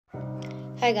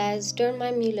Hi guys, don't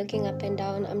mind me looking up and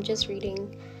down. I'm just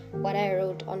reading what I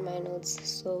wrote on my notes,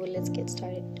 so let's get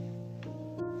started.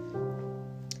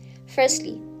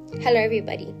 Firstly, hello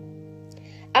everybody.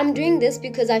 I'm doing this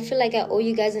because I feel like I owe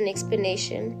you guys an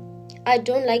explanation. I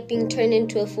don't like being turned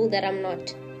into a fool that I'm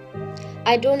not.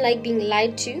 I don't like being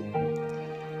lied to,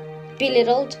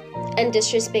 belittled, and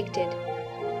disrespected.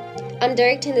 I'm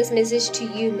directing this message to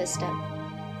you, mister.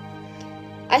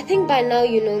 I think by now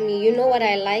you know me. You know what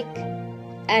I like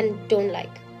and don't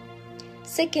like.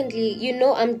 Secondly, you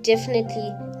know I'm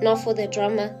definitely not for the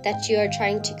drama that you are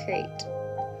trying to create.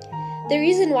 The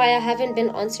reason why I haven't been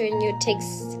answering your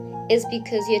texts is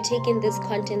because you're taking this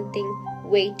content thing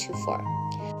way too far,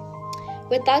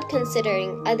 without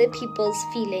considering other people's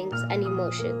feelings and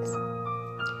emotions.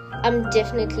 I'm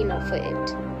definitely not for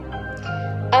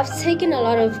it. I've taken a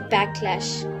lot of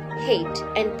backlash, hate,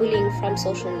 and bullying from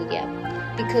social media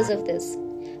because of this.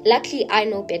 Luckily, I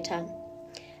know better,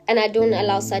 and I don't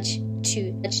allow such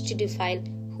to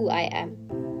define who I am.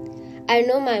 I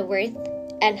know my worth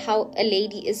and how a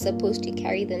lady is supposed to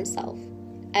carry themselves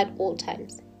at all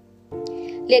times.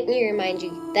 Let me remind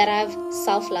you that I have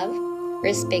self-love,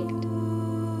 respect,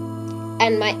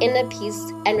 and my inner peace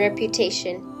and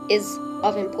reputation is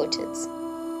of importance.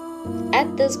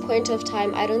 At this point of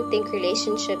time, I don't think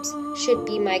relationships should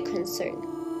be my concern.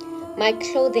 My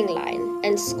clothing line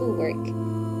and schoolwork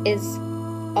is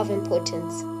of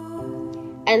importance.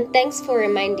 And thanks for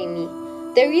reminding me.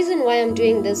 The reason why I'm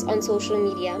doing this on social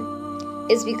media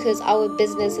is because our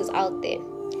business is out there,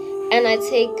 and I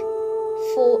take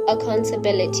full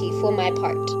accountability for my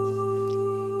part.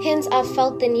 Hence, I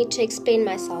felt the need to explain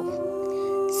myself.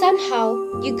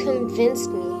 Somehow, you convinced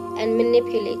me and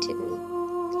manipulated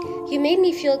me. You made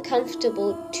me feel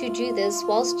comfortable to do this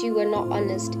whilst you were not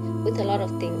honest with a lot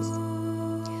of things.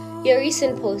 Your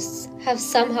recent posts have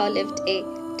somehow left a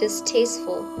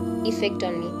distasteful effect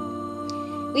on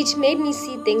me, which made me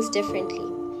see things differently.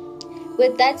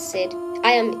 With that said,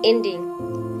 I am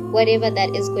ending whatever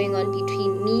that is going on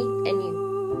between me and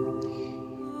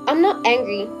you. I'm not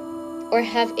angry or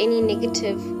have any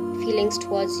negative feelings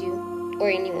towards you or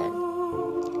anyone.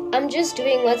 I'm just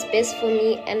doing what's best for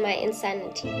me and my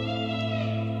insanity.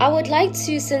 I would like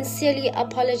to sincerely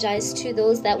apologize to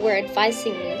those that were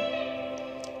advising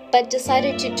me, but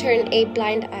decided to turn a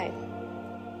blind eye.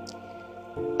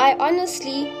 I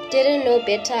honestly didn't know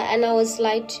better and I was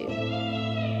lied to.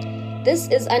 This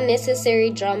is unnecessary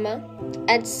drama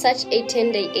at such a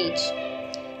tender age.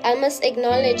 I must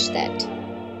acknowledge that.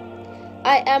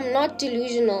 I am not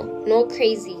delusional nor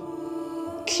crazy.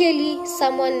 Clearly,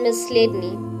 someone misled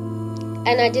me,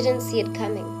 and I didn't see it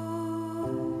coming.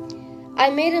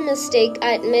 I made a mistake,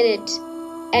 I admit it,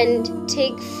 and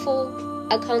take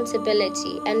full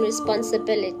accountability and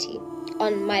responsibility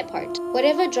on my part.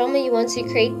 Whatever drama you want to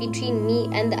create between me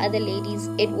and the other ladies,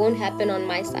 it won't happen on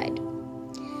my side.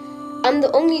 I'm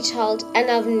the only child, and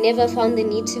I've never found the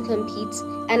need to compete,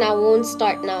 and I won't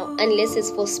start now unless it's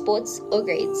for sports or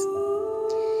grades.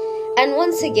 And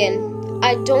once again,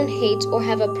 I don't hate or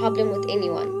have a problem with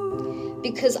anyone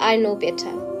because I know better.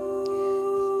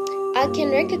 I can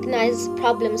recognize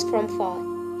problems from far,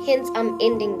 hence I'm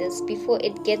ending this before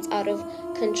it gets out of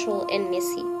control and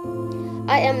messy.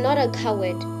 I am not a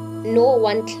coward, nor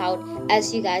one cloud,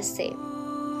 as you guys say.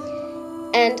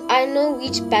 And I know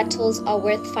which battles are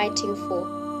worth fighting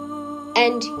for.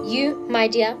 And you, my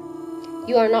dear,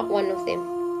 you are not one of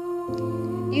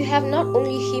them. You have not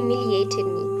only humiliated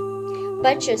me,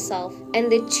 but yourself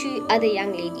and the two other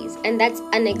young ladies, and that's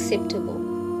unacceptable.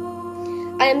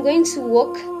 I am going to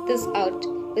walk this out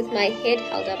with my head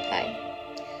held up high,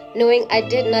 knowing I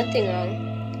did nothing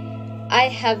wrong. I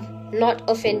have not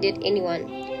offended anyone,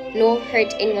 nor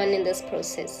hurt anyone in this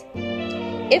process.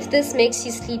 If this makes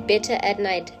you sleep better at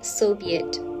night, so be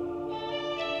it.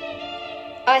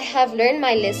 I have learned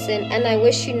my lesson, and I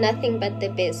wish you nothing but the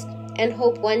best, and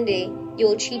hope one day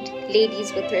you'll treat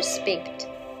ladies with respect,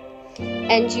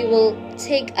 and you will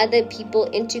take other people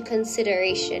into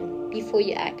consideration before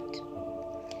you act.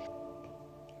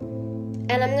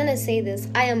 And I'm gonna say this,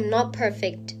 I am not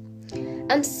perfect.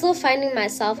 I'm still finding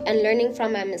myself and learning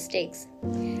from my mistakes.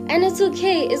 And it's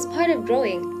okay, it's part of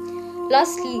growing.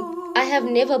 Lastly, I have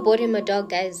never bought him a dog,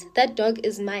 guys. That dog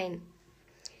is mine.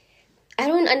 I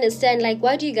don't understand,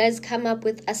 why do you guys come up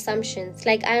with assumptions?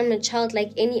 I am a child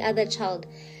like any other child.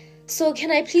 So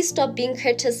can I please stop being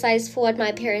criticized for what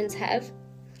my parents have?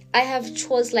 I have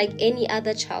chores like any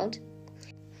other child.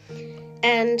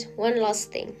 And one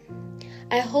last thing.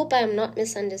 I hope I am not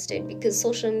misunderstood because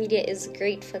social media is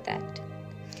great for that.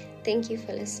 Thank you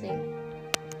for listening.